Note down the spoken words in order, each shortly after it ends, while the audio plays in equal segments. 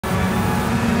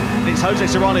it's Jose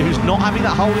Serrano who's not having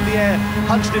that hole in the air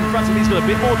punched in front of him. He's got a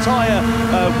bit more tyre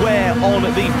wear on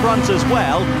the front as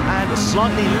well, and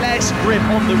slightly less grip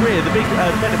on the rear. The big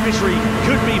beneficiary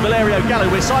could be Valerio Gallo.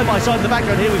 We're side by side in the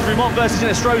background here with Drumont versus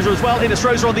Inostroza as well.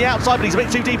 Inostroza on the outside, but he's a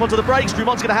bit too deep onto the brakes.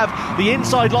 Drumont's going to have the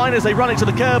inside line as they run into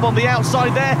the curb on the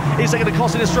outside there. Is that going to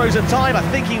cost Inostroza time? I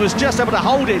think he was just able to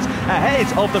hold it ahead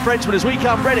of the Frenchman as we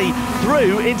come ready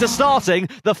through into starting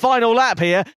the final lap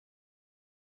here.